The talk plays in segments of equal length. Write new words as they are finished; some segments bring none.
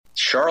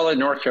Charlotte,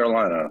 North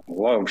Carolina.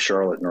 Love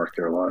Charlotte, North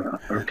Carolina.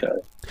 Okay.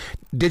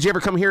 Did you ever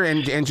come here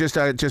and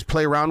just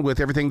play around with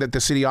everything that the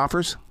city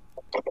offers?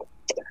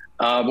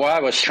 Well, I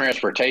was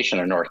transportation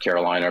in North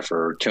Carolina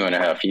for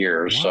 2.5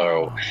 years, Wow.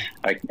 so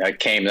I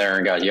came there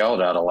and got yelled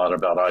at a lot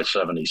about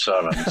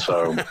I-77.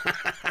 So,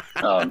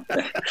 um,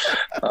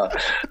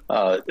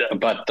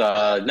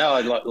 no,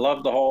 I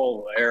love the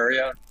whole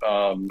area.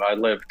 I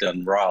lived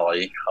in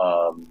Raleigh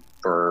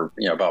for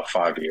about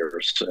 5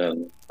 years,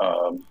 and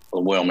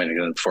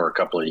Wilmington for a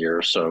couple of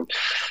years. So,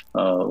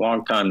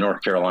 long time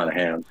North Carolina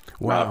hand.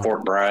 Wow.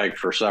 Fort Bragg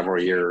for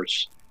several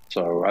years.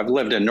 So I've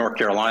lived in North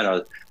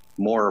Carolina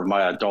more of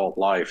my adult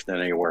life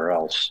than anywhere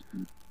else.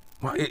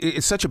 Well,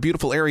 it's such a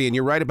beautiful area, and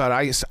you're right about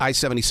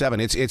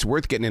I-77. It's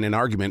worth getting in an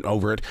argument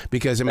over it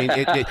because, I mean,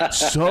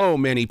 so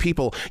many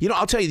people.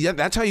 I'll tell you,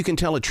 that's how you can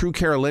tell a true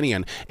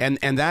Carolinian, and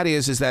that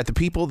is that the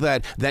people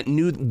that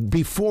knew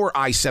before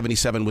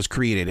I-77 was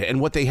created and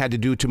what they had to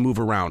do to move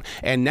around.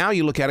 And now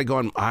you look at it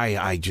going,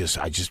 I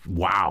just,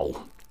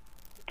 wow.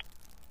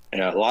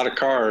 Yeah, a lot of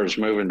cars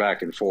moving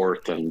back and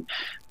forth. And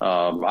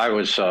I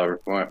was,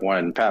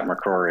 when Pat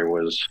McCrory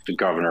was the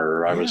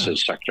governor, I was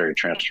his Secretary of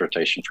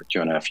Transportation for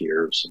 2.5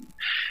 years. And,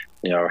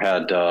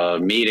 had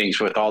meetings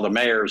with all the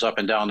mayors up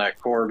and down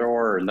that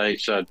corridor. And they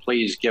said,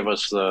 please give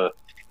us the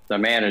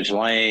managed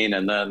lane.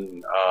 And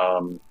then,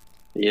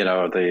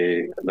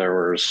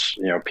 there was,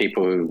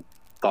 people who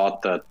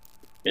thought that,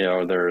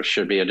 there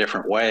should be a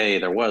different way.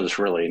 There was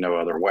really no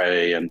other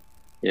way. And,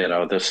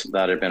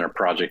 that had been a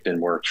project in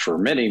works for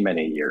many,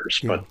 many years.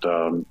 Yeah.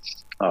 But,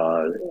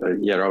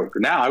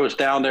 now I was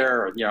down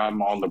there,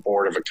 I'm on the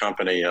board of a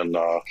company in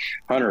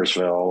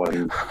Huntersville,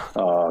 and,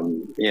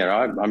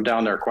 I'm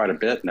down there quite a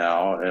bit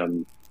now,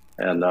 and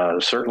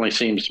certainly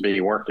seems to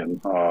be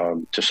working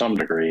to some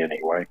degree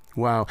anyway.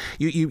 Wow.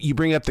 You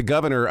bring up the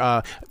governor.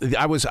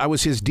 I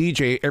was his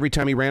DJ every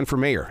time he ran for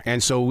mayor.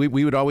 And so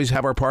we would always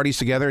have our parties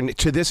together. And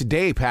to this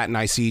day, Pat and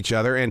I see each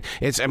other. And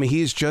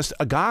he's just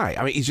a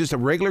guy. He's just a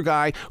regular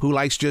guy who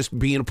likes just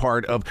being a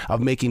part of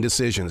making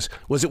decisions.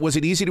 Was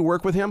it easy to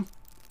work with him?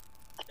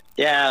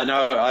 Yeah,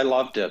 no, I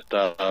loved it.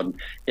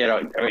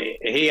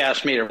 He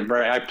asked me to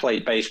bring, I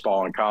played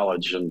baseball in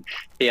college, and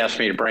he asked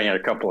me to bring in a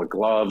couple of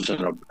gloves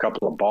and a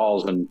couple of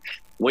balls. And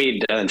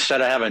we'd, instead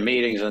of having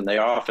meetings in the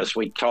office,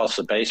 we'd toss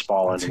the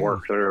baseball and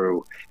work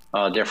through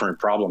different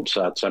problem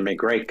sets.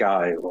 Great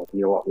guy.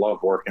 You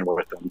love working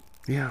with him.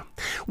 Yeah.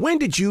 When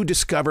did you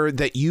discover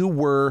that you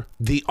were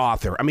the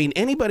author?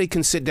 Anybody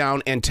can sit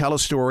down and tell a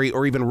story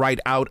or even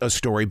write out a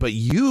story, but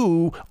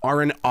you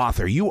are an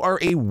author. You are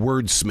a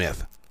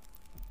wordsmith.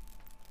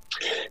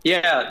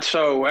 Yeah,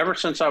 so ever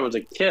since I was a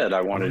kid, I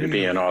wanted to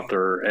be an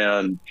author,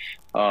 and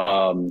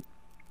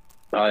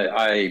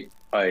I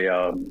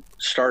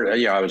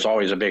started. I was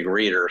always a big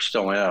reader,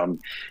 still am,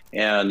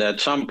 and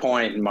at some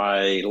point in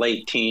my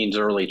late teens,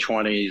 early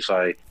 20s,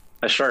 I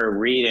started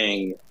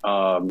reading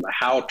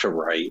how to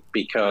write,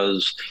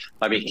 because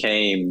I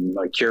became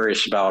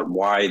curious about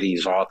why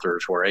these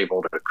authors were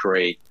able to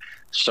create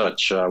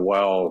such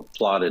well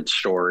plotted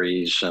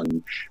stories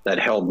and that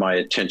held my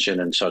attention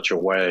in such a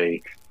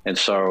way. And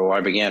so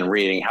I began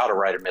reading how to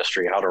write a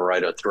mystery, how to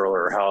write a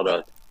thriller, how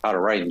to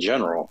write in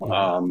general.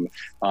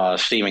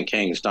 Stephen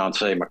King's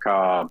Danse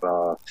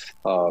Macabre,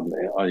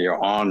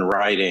 On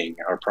Writing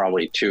are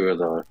probably two of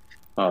the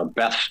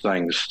best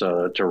things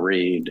to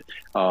read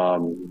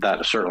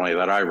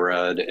that I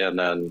read, and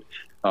then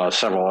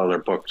several other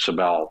books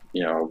about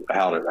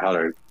how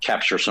to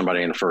capture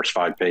somebody in the first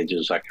 5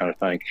 pages, that kind of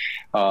thing.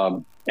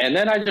 And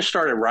then I just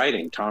started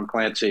writing. Tom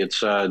Clancy had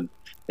said,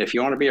 if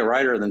you want to be a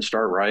writer, then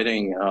start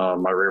writing. I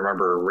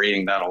remember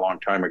reading that a long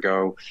time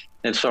ago.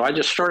 And so I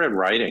just started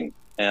writing.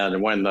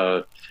 And when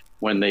I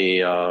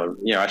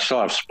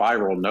still have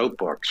spiral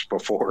notebooks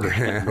before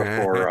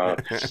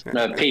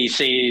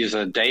PCs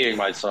and dating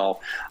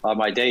myself.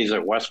 My days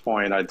at West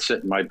Point, I'd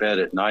sit in my bed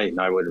at night and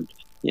I would,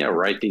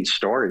 write these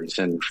stories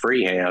in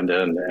freehand.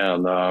 And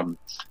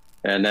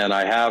then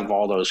I have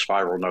all those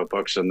spiral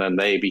notebooks, and then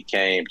they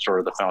became sort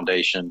of the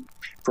foundation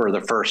for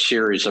the first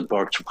series of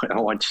books.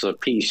 Once the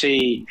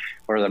PC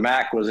or the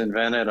Mac was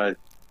invented, I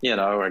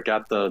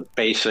got the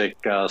basic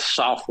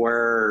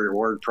software,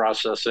 word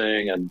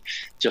processing, and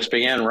just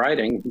began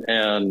writing,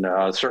 and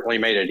certainly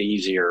made it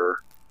easier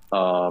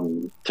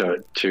to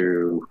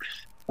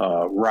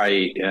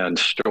write and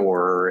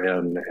store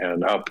and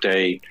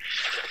update.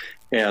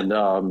 And,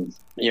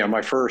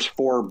 my first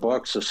 4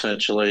 books,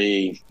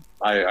 essentially,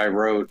 I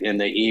wrote in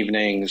the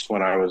evenings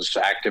when I was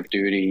active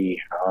duty,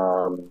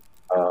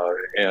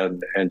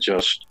 and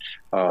just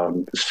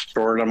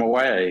stored them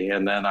away.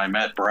 And then I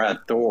met Brad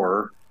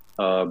Thor,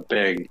 a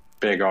big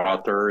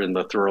author in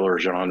the thriller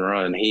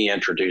genre, and he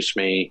introduced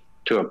me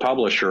to a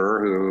publisher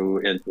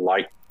who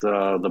liked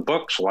the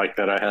books, like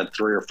that I had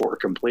 3 or 4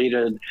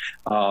 completed,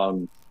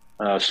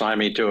 signed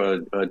me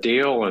to a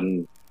deal,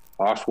 and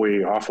off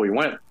we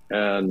went.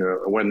 And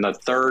when the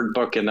 3rd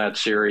book in that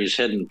series,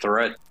 Hidden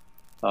Threat,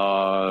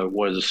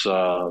 was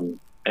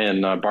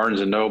in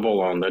Barnes &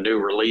 Noble on the new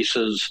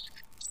releases,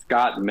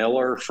 Scott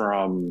Miller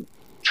from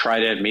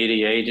Trident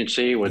Media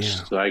Agency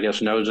was, I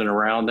guess, nosing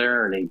around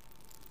there, and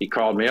he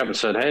called me up and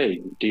said,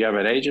 "Hey, do you have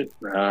an agent?"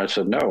 I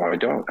said, "No, I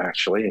don't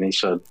actually." And he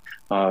said,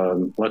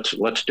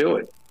 "Let's do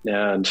it."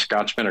 And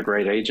Scott's been a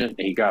great agent.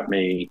 He got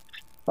me,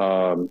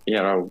 I've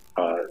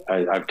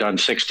done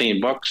 16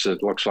 books.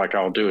 It looks like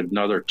I'll do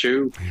another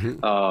 2.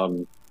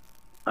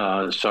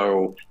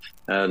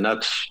 And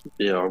that's,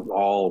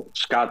 all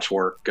Scott's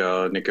work,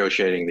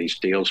 negotiating these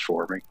deals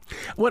for me.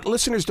 What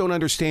listeners don't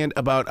understand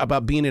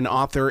about being an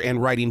author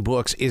and writing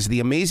books is the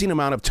amazing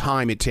amount of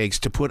time it takes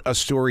to put a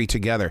story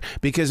together.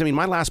 Because,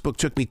 my last book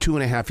took me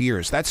 2.5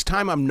 years. That's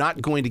time I'm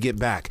not going to get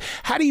back.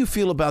 How do you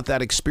feel about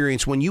that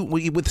experience when you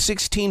with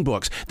 16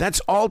 books? That's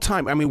all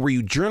time. Were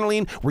you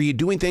journaling? Were you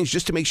doing things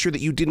just to make sure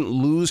that you didn't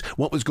lose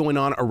what was going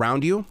on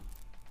around you?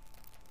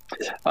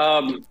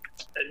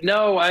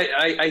 No,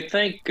 I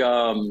think,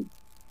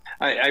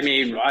 I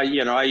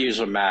use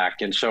a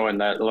Mac, and so in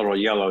that little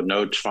yellow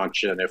notes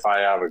function, if I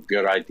have a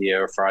good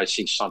idea, if I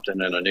see something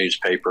in a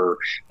newspaper,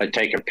 I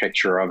take a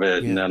picture of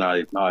it, and then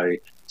I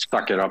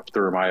stuck it up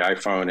through my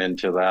iPhone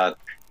into that.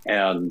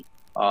 And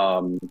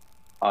I'm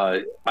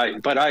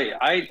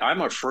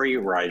a free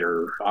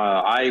writer.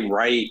 I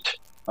write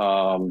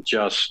I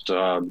just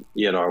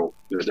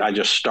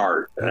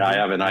start. I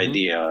have an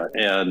idea,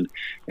 and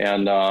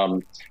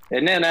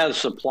then as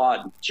the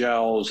plot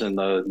gels and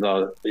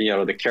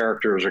the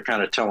characters are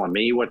kind of telling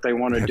me what they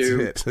want to do.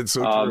 That's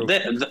so true.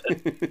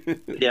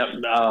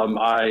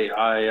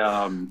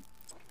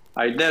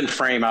 I then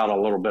frame out a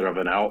little bit of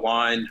an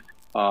outline.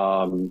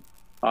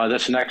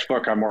 This next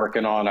book I'm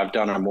working on, I've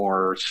done a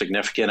more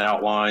significant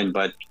outline,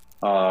 but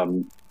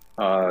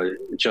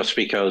just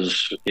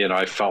because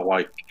I felt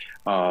like,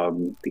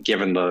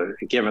 given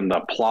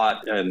the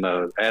plot and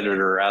the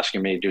editor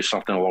asking me to do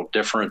something a little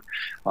different,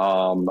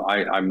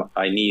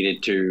 I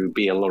needed to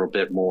be a little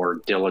bit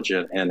more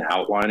diligent in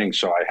outlining.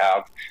 So I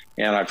have,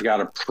 and I've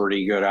got a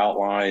pretty good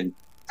outline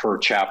per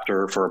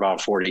chapter for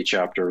about 40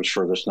 chapters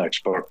for this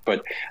next book.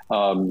 But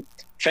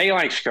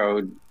Phalanx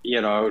Code,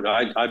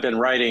 I've been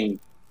writing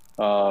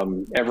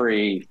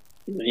every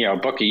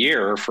book a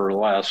year for the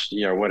last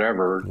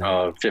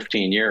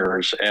 15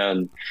 years,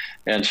 and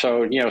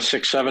so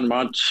 6-7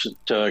 months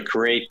to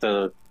create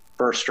the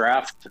first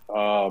draft.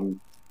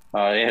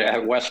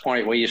 At West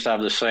Point, we used to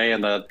have the saying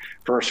that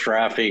rough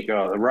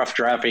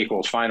draft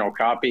equals final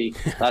copy.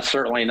 That's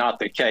certainly not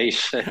the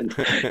case, and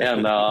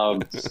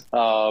the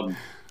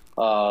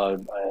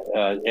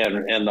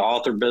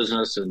author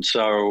business. And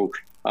so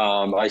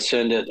I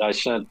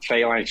sent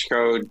Phalanx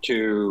Code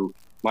to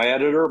my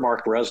editor,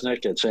 Mark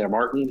Resnick at Sam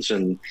Martin's,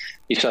 and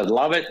he said,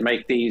 "Love it.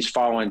 Make these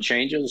following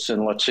changes,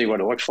 and let's see what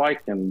it looks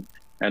like." And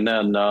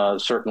then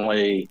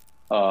certainly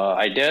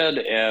I did,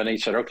 and he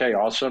said, "Okay,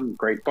 awesome,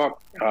 great book."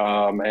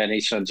 And he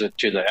sends it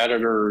to the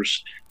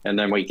editors, and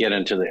then we get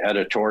into the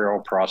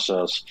editorial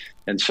process.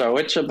 And so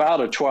it's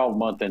about a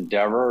 12-month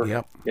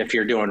endeavor if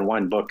you're doing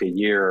one book a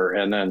year.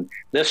 And then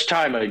this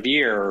time of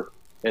year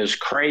is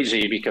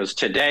crazy because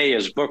today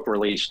is book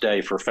release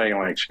day for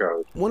Phalanx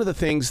Code. One of the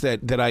things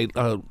that I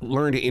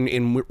learned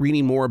in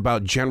reading more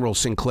about General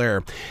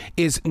Sinclair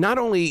is not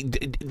only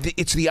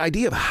it's the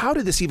idea of how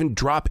did this even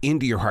drop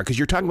into your heart, because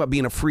you're talking about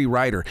being a free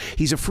writer.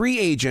 He's a free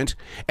agent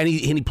and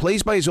he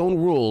plays by his own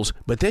rules,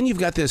 but then you've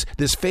got this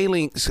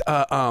Phalanx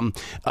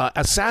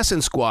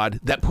assassin squad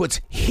that puts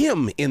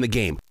him in the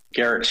game.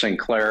 Garrett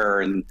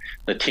Sinclair and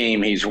the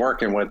team he's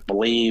working with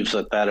believes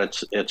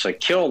that it's a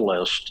kill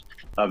list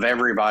of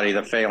everybody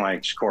the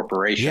Phalanx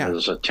Corporation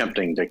is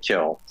attempting to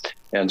kill.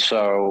 And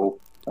so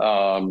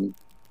the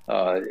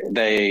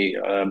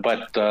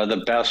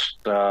best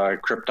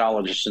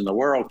cryptologists in the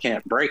world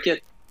can't break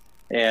it.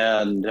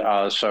 And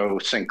so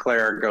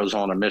Sinclair goes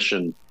on a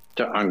mission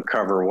to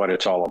uncover what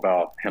it's all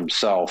about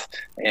himself.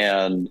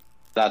 And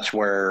that's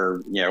where,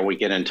 we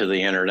get into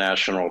the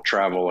international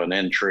travel and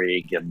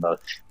intrigue, and the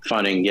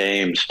fun and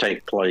games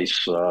take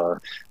place,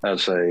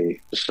 as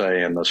they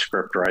say in the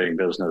script writing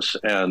business.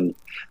 And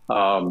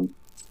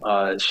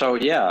it's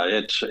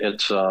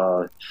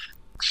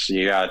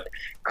you got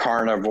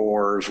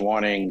carnivores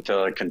wanting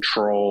to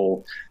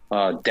control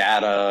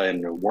data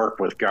and work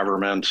with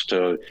governments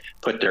to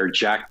put their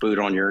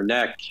jackboot on your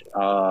neck,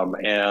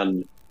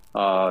 and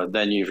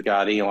then you've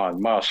got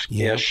Elon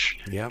Musk-ish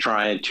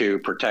trying to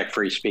protect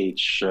free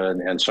speech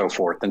and so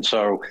forth. And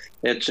so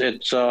it's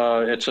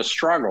a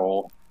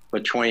struggle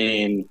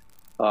between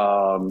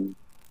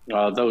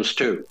those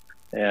two,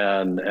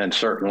 and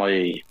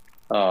certainly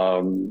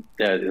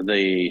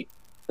the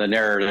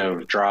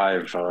narrative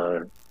drive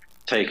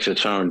takes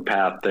its own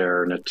path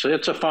there, and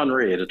it's a fun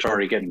read. It's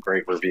already getting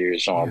great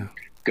reviews on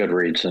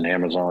Goodreads and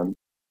Amazon.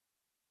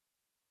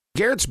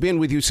 Garrett's been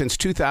with you since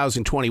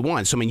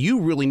 2021, so you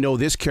really know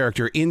this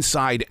character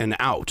inside and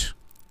out.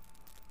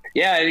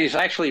 Yeah, and he's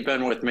actually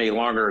been with me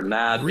longer than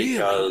that, really?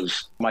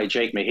 Because my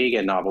Jake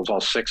Mahegan novels,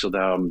 all 6 of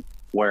them,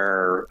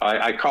 where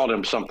I called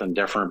him something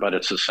different, but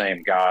it's the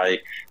same guy.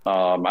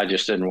 I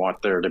just didn't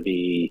want there to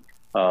be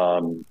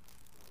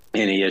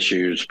any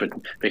issues, but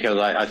because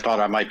I thought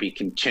I might be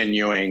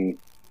continuing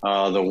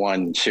the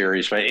one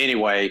series. But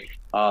anyway,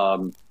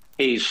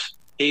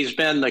 he's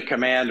been the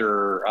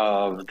commander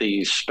of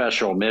these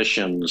special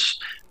missions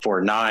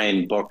for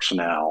 9 books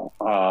now,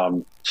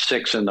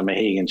 6 in the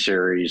Mohegan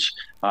series,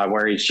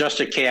 where he's just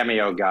a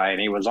cameo guy, and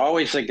he was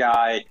always the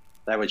guy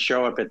that would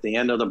show up at the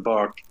end of the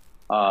book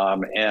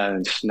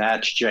and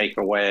snatch Jake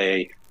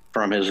away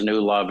from his new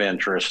love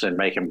interest and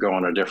make him go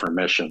on a different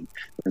mission.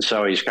 And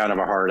so he's kind of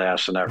a hard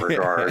ass in that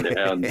regard.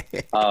 And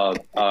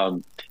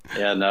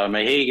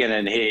Mohegan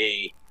and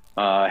he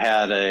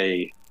had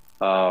a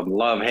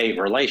love-hate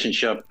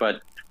relationship,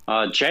 but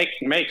Jake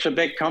makes a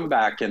big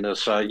comeback in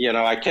this.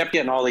 I kept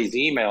getting all these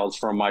emails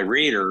from my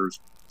readers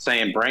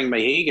saying, bring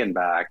Mohegan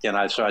back.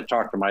 And so I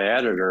talked to my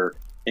editor,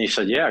 and he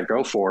said, yeah,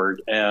 go for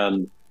it.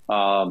 And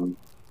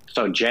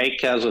so Jake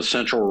has a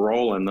central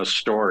role in this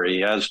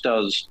story, as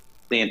does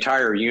the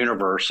entire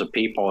universe of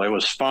people. It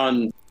was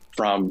fun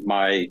from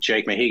my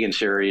Jake Mohegan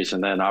series,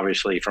 and then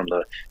obviously from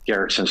the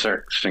Garrett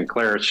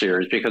Sinclair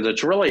series, because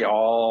it's really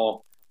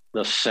all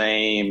the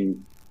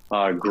same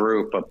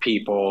group of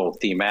people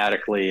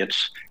thematically.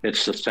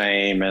 It's the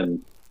same,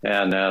 and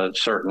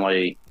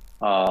certainly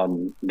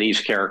these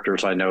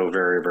characters I know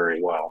very,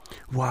 very well.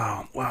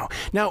 Wow.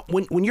 Now,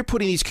 when you're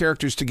putting these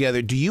characters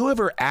together, do you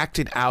ever act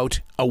it out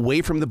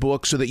away from the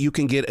book so that you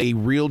can get a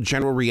real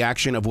general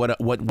reaction of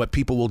what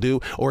people will do,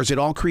 or is it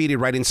all created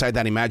right inside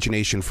that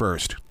imagination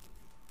first?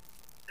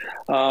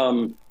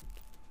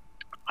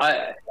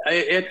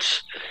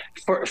 It's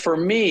for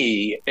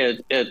me.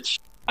 It's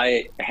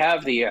I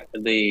have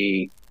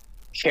the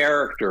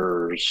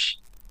characters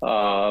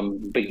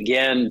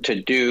begin to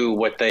do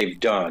what they've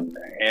done,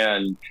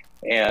 and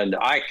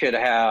I could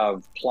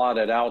have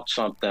plotted out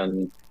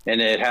something,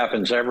 and it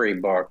happens every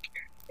book,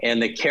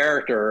 and the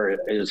character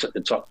it's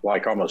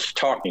like almost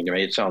talking to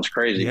me. It sounds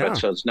crazy, but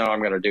says, no, I'm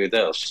going to do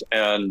this.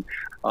 And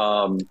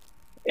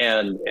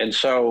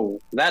so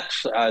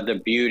that's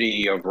the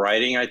beauty of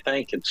writing, I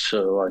think. It's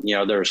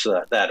there's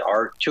that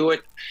art to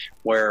it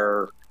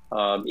where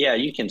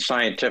you can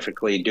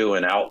scientifically do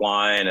an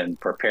outline and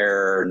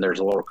prepare, and there's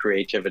a little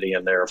creativity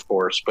in there, of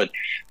course. But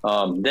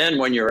then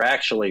when you're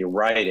actually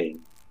writing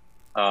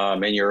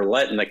and you're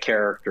letting the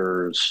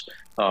characters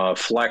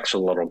flex a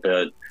little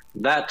bit,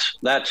 that's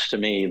to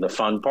me the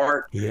fun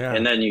part. Yeah.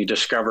 And then you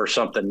discover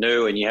something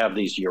new, and you have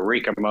these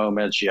eureka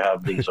moments, you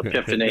have these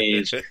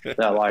epiphanies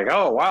that like,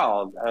 oh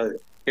wow,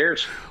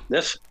 here's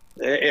this.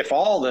 If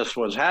all this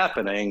was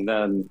happening,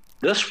 then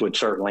this would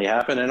certainly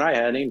happen, and I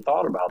hadn't even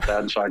thought about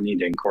that, so I need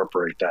to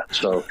incorporate that.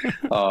 So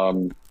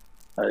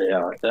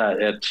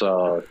it's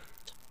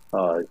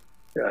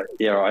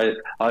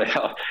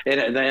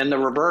and the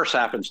reverse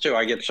happens too.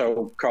 I get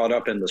so caught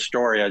up in the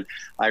story.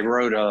 I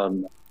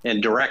wrote in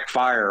Direct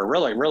Fire, a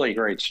really, really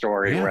great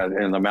story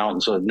in the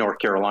mountains of North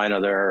Carolina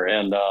there.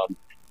 And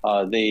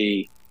I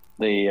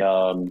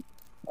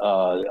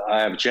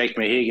have Jake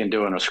Mohegan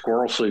doing a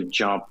squirrel suit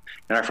jump,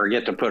 and I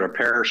forget to put a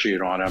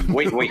parachute on him.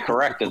 We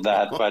corrected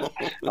that, but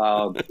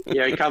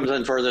he comes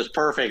in for this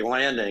perfect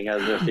landing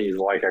as if he's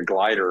like a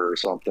glider or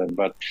something.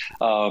 But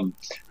I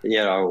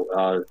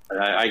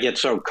get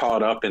so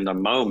caught up in the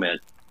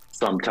moment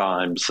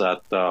sometimes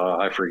that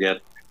I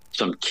forget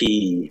some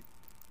key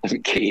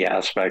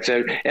aspects,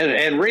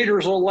 and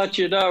readers will let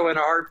you know in a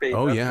heartbeat.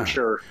 Oh, for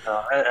sure,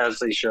 as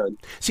they should.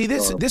 See,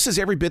 this is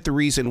every bit the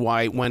reason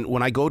why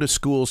when I go to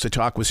schools to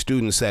talk with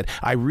students, that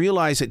I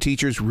realize that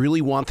teachers really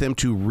want them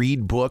to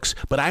read books,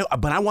 but I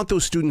want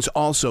those students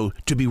also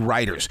to be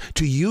writers,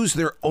 to use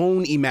their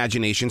own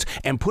imaginations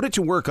and put it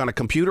to work on a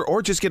computer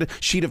or just get a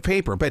sheet of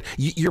paper. But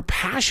your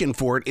passion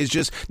for it is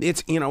just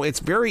it's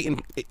very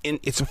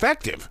it's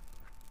effective.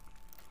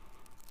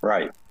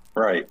 Right.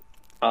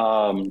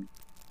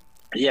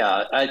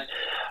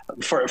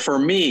 For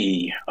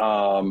me,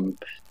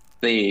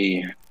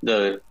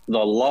 the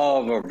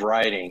love of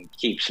writing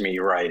keeps me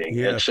writing.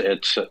 Yeah.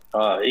 It's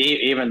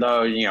even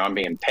though I'm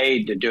being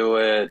paid to do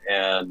it,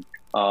 and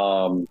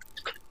I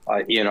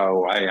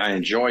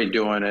enjoy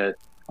doing it.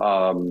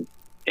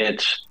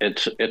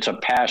 It's a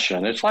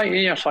passion. It's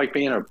like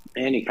being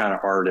any kind of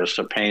artist,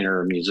 a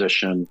painter, a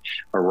musician,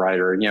 a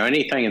writer.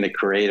 Anything in the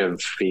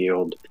creative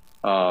field.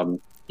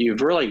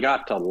 You've really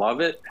got to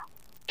love it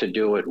to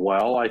do it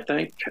well, I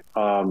think.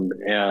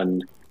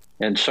 And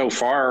so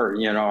far,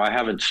 I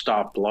haven't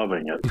stopped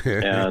loving it.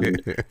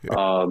 And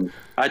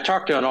I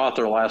talked to an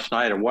author last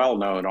night, a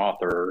well-known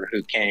author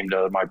who came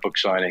to my book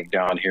signing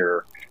down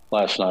here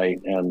last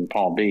night in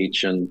Palm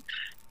Beach. And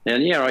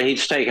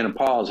he's taken a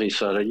pause. He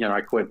said, I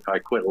quit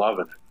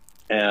loving it.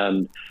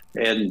 And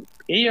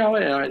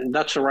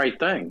that's the right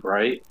thing,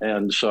 right?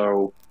 And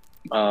so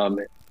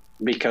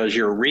because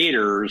your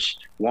readers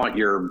want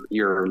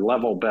your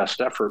level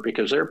best effort,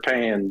 because they're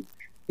paying,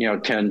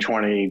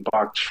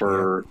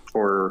 $10-20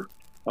 for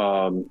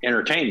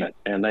entertainment,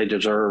 and they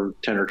deserve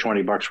 $10 or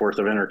 $20 worth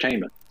of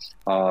entertainment.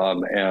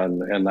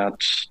 And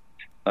that's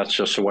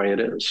just the way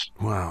it is.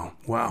 Wow.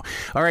 All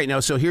right.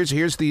 Now, so here's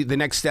the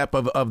next step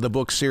of the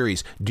book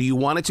series. Do you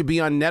want it to be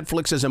on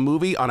Netflix as a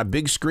movie on a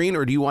big screen,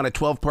 or do you want a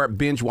 12-part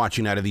binge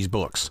watching out of these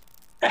books?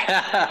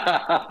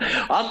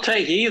 I'll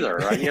take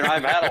either.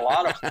 I've had a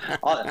lot of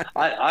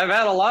I've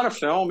had a lot of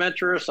film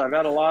interest. I've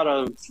had a lot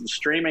of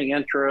streaming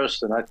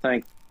interest, and I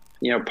think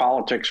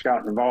politics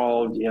got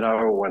involved.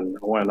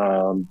 When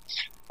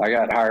I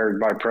got hired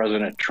by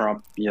President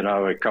Trump,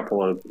 a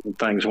couple of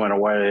things went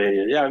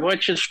away. Yeah,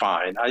 which is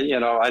fine.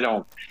 I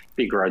don't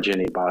begrudge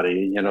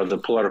anybody. The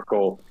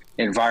political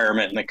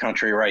environment in the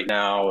country right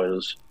now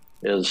is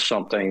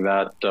something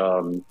that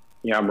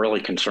I'm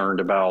really concerned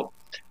about.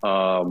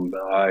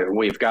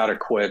 We've got to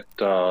quit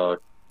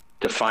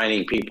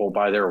defining people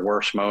by their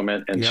worst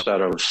moment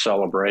instead of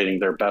celebrating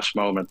their best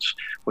moments.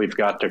 We've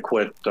got to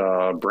quit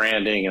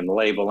branding and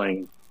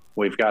labeling.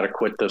 We've got to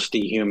quit this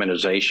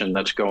dehumanization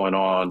that's going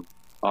on.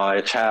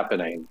 It's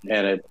happening,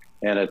 and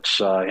it's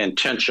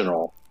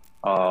intentional,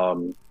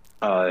 and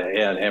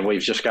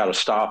we've just got to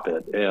stop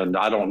it. And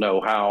I don't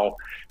know how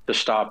to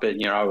stop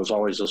it. I was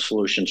always a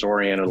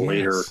solutions-oriented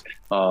leader.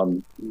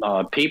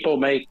 People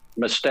make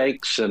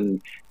mistakes,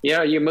 and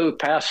you move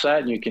past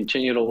that and you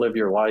continue to live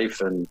your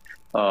life. And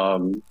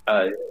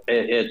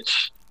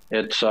it's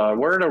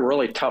we're in a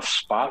really tough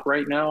spot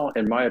right now,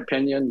 in my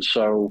opinion.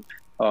 So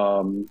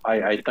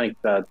I think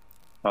that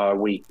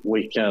we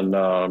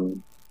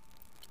can,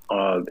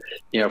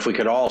 if we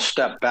could all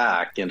step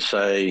back and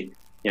say,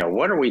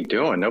 what are we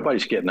doing?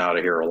 Nobody's getting out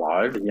of here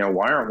alive.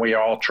 Why aren't we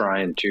all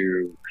trying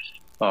to,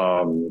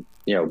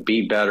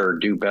 be better,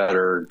 do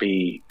better,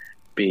 be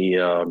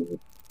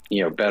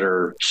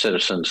better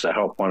citizens to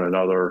help one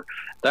another?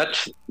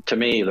 That's, to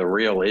me, the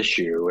real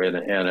issue,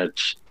 and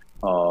it's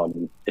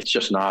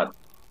just not,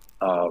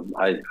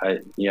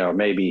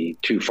 maybe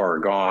too far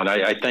gone.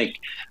 I think,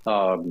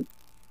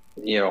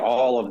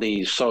 all of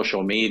these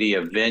social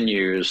media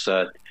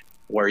venues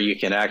where you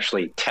can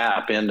actually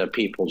tap into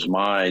people's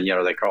mind,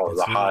 they call it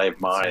the hive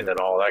mind and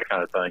all that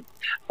kind of thing.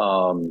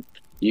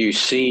 You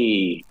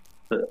see,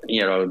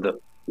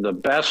 the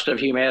best of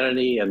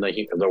humanity and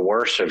the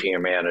worst of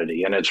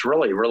humanity, and it's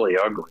really, really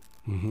ugly.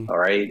 All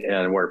right,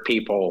 and where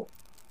people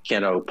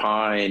can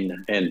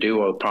opine and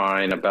do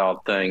opine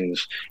about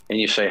things, and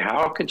you say,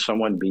 how could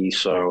someone be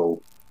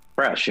so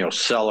fresh,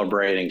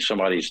 celebrating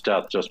somebody's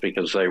death just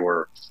because they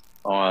were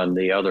on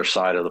the other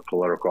side of the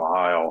political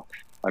aisle?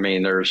 I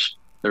mean, there's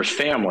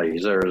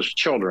families, there's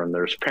children,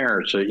 there's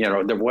parents,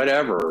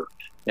 whatever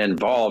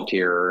involved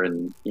here,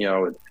 and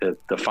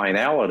the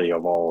finality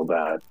of all of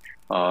that.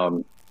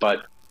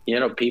 But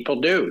people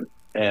do,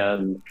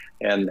 and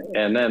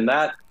then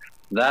that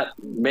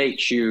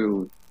makes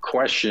you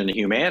question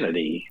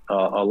humanity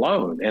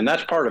alone, and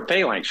that's part of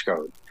Phalanx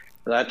code.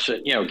 That's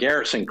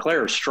Garrett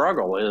Sinclair's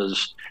struggle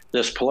is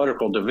this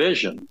political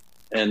division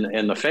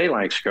in the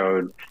Phalanx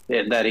code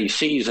that he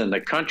sees in the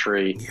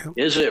country.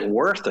 Is it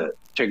worth it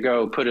to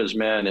go put his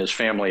men, his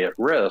family at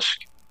risk?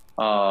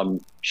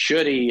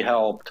 Should he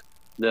help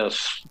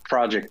this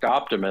Project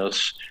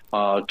Optimus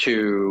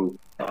to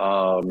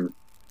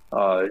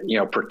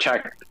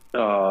protect,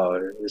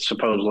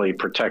 supposedly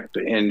protect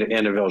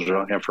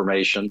individual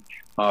information?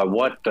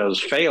 What does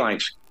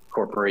Phalanx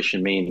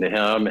Corporation mean to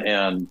him?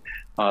 And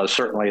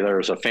certainly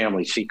there's a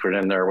family secret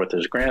in there with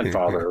his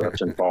grandfather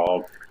that's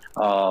involved.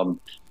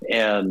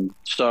 And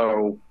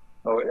so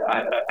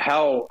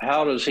how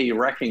does he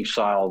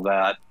reconcile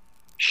that?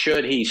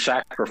 Should he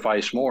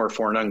sacrifice more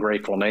for an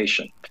ungrateful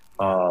nation,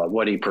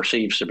 what he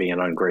perceives to be an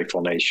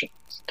ungrateful nation?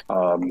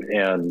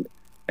 And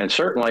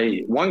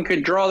certainly one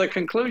could draw the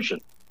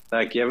conclusion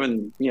that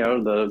given,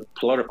 the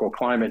political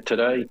climate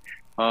today,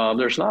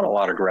 there's not a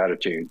lot of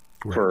gratitude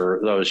for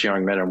those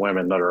young men and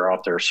women that are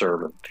out there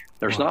serving.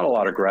 There's not a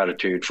lot of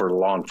gratitude for the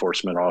law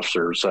enforcement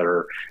officers that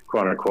are,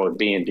 quote unquote,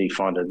 being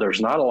defunded.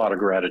 There's not a lot of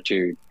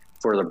gratitude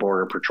for the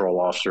Border Patrol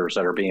officers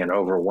that are being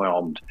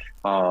overwhelmed,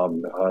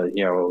 on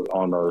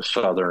the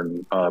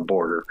southern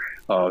border.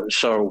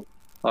 So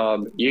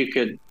you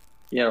could,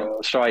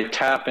 so I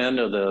tap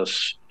into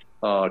this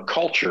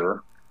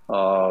culture,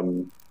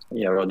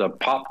 the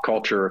pop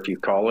culture, if you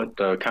call it,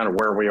 kind of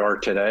where we are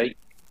today,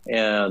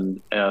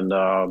 and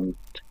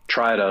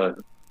try to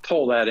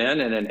pull that in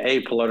an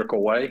apolitical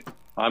way.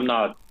 I'm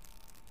not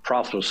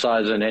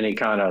prophesizing any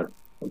kind of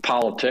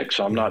politics.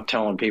 I'm not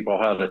telling people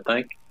how to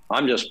think.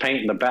 I'm just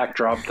painting the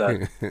backdrop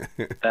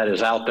that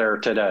is out there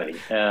today,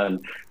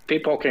 and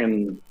people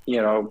can,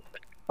 get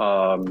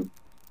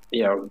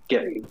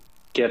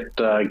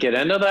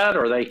into that,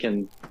 or they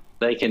can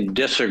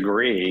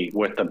disagree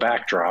with the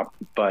backdrop.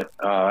 But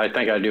I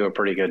think I do a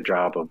pretty good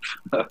job of.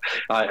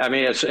 I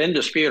mean, it's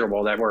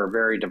indisputable that we're a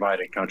very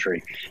divided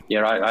country.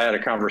 I had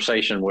a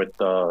conversation with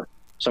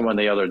someone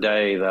the other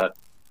day that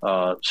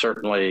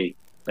certainly,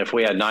 if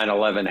we had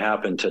 9/11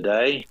 happen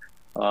today,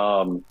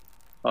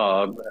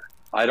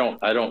 I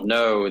don't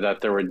know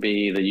that there would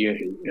be the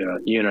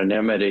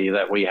unanimity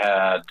that we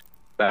had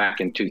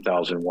back in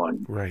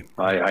 2001. Right.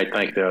 I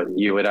think that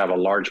you would have a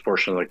large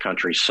portion of the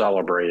country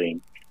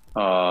celebrating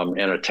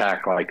an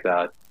attack like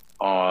that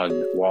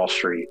on Wall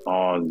Street,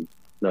 on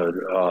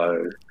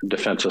the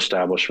defense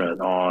establishment,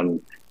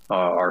 on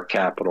our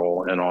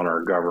capital, and on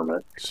our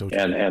government.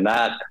 And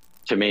that,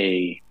 to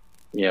me,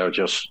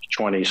 just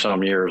 20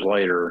 some years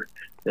later,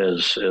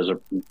 is a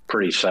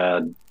pretty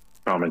sad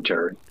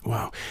commentary.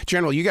 Wow.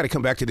 General, you got to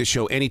come back to this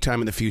show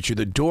anytime in the future.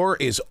 The door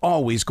is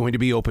always going to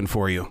be open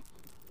for you.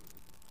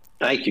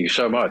 Thank you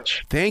so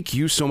much. Thank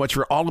you so much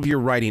for all of your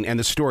writing and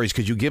the stories.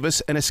 Could you give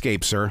us an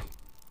escape, sir?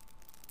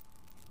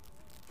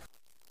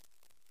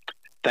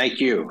 Thank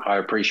you. I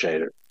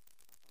appreciate it.